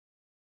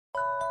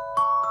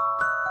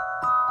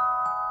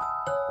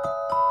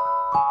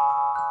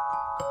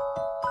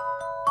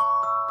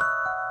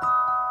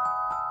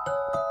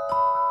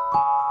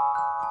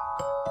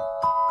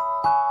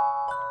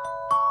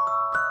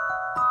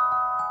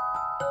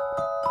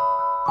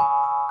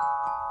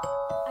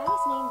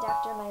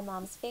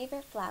mom's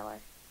favorite flower,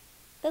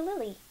 the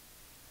lily.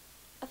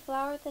 A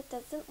flower that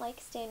doesn't like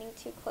standing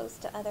too close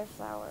to other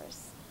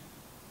flowers.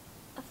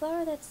 A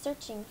flower that's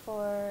searching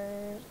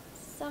for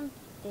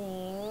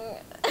something.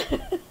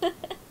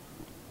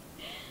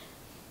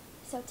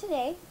 So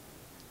today,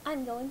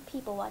 I'm going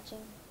people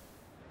watching.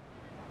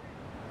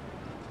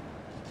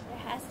 There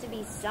has to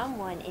be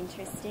someone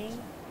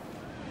interesting.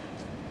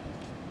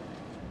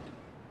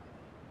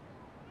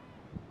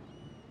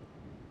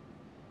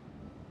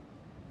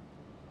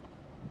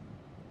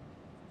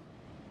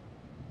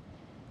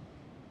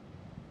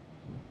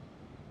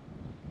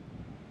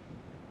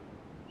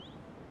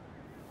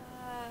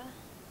 I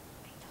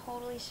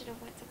totally should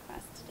have went to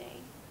class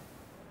today.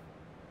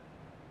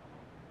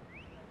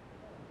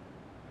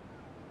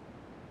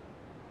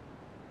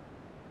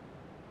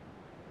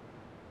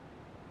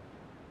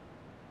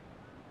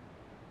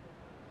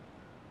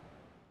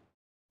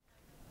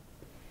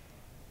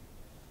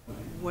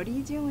 What are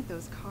you doing with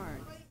those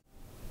cards?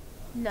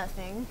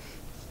 Nothing.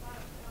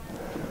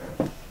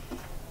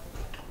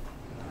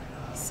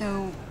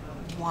 So,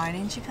 why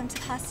didn't you come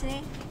to class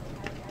today?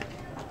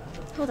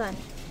 Hold on.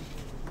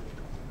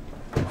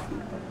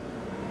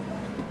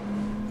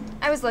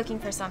 I was looking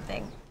for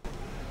something.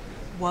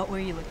 What were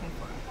you looking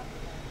for?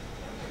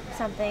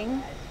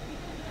 Something.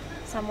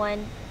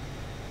 Someone.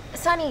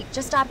 Sonny,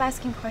 just stop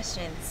asking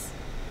questions.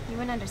 You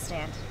wouldn't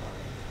understand.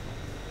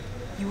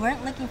 You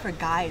weren't looking for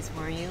guys,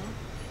 were you?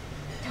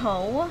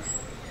 No.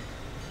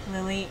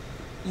 Lily,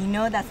 you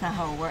know that's not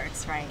how it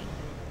works, right?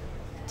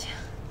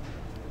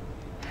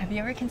 Have you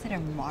ever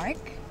considered Mark?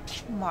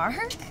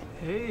 Mark?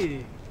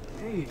 Hey.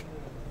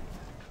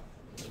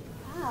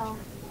 Wow.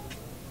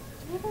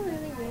 I never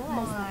really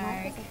realized that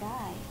Mark was a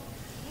guy.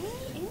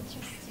 Very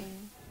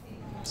interesting.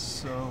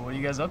 So, what are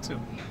you guys up to?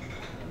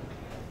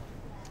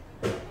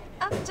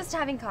 I'm just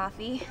having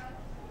coffee.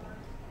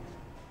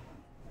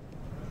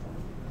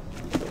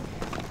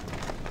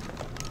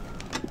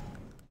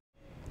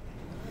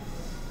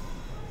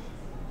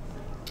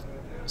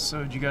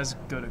 So, did you guys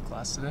go to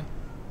class today?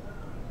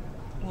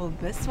 Well,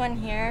 this one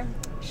here,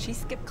 she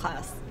skipped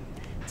class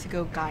to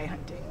go guy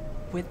hunting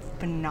with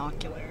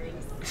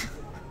binoculars.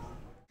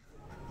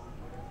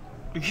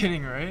 You're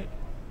kidding, right?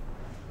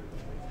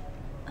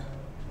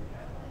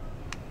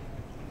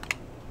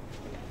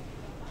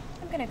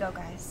 I'm gonna go,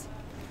 guys.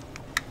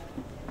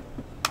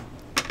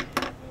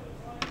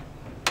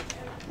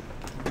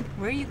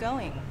 Where are you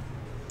going?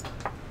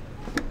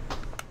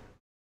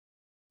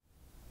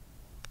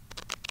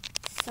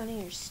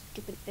 Sonny, your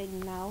stupid big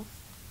mouth.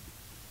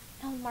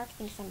 No, Mark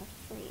thinks I'm a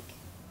freak.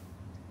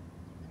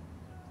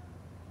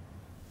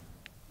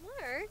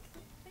 Mark,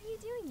 what are you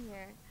doing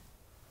here?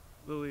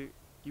 Lily,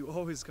 you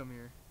always come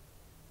here.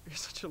 You're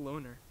such a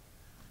loner.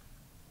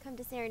 Come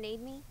to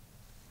serenade me?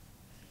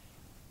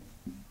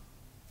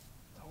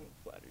 Don't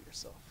flatter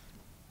yourself.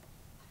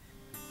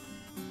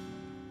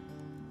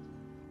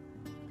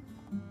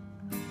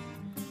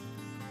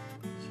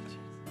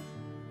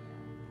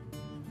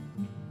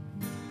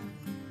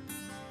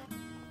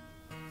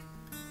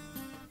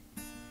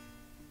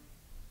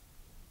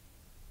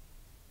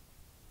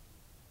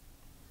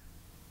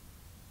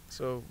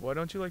 So, why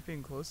don't you like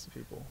being close to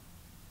people?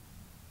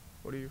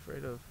 What are you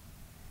afraid of?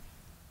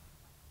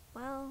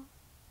 Well...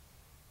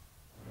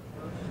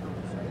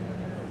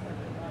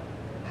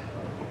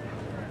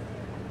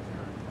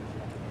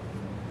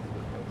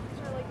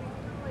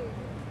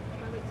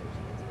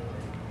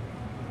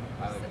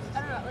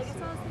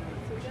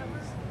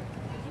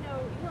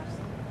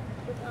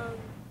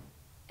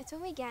 It's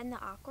when we get in the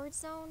awkward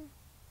zone,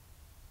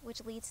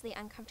 which leads to the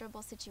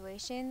uncomfortable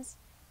situations,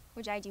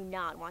 which I do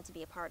not want to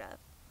be a part of.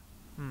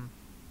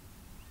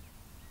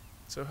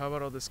 So how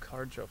about all this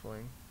card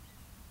shuffling?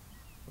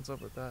 What's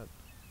up with that?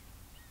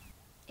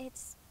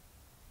 It's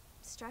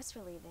stress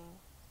relieving.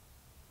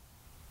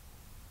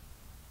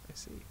 I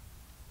see. Do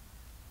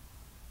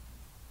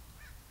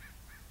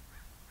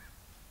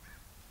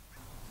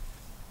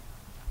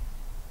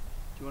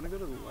you want to go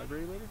to the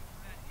library later?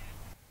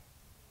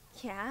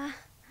 Yeah?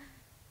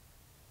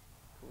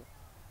 Cool.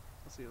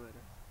 I'll see you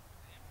later.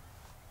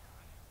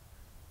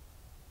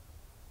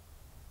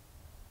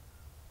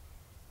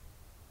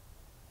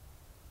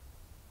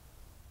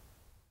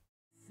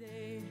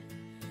 Say,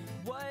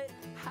 what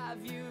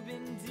have you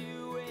been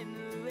doing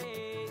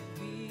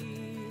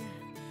lately,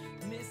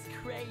 Miss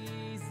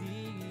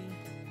Crazy?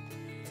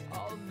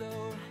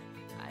 Although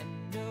I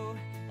know,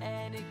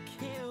 and it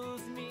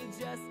kills me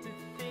just to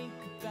think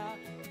about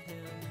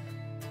him.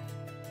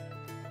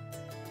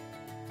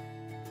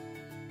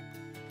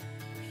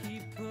 He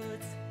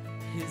puts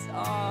his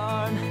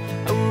arm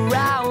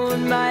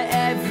around my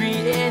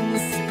every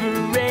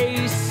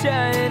inspiration,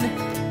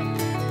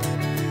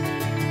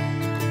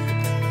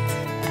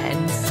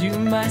 and to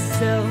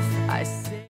myself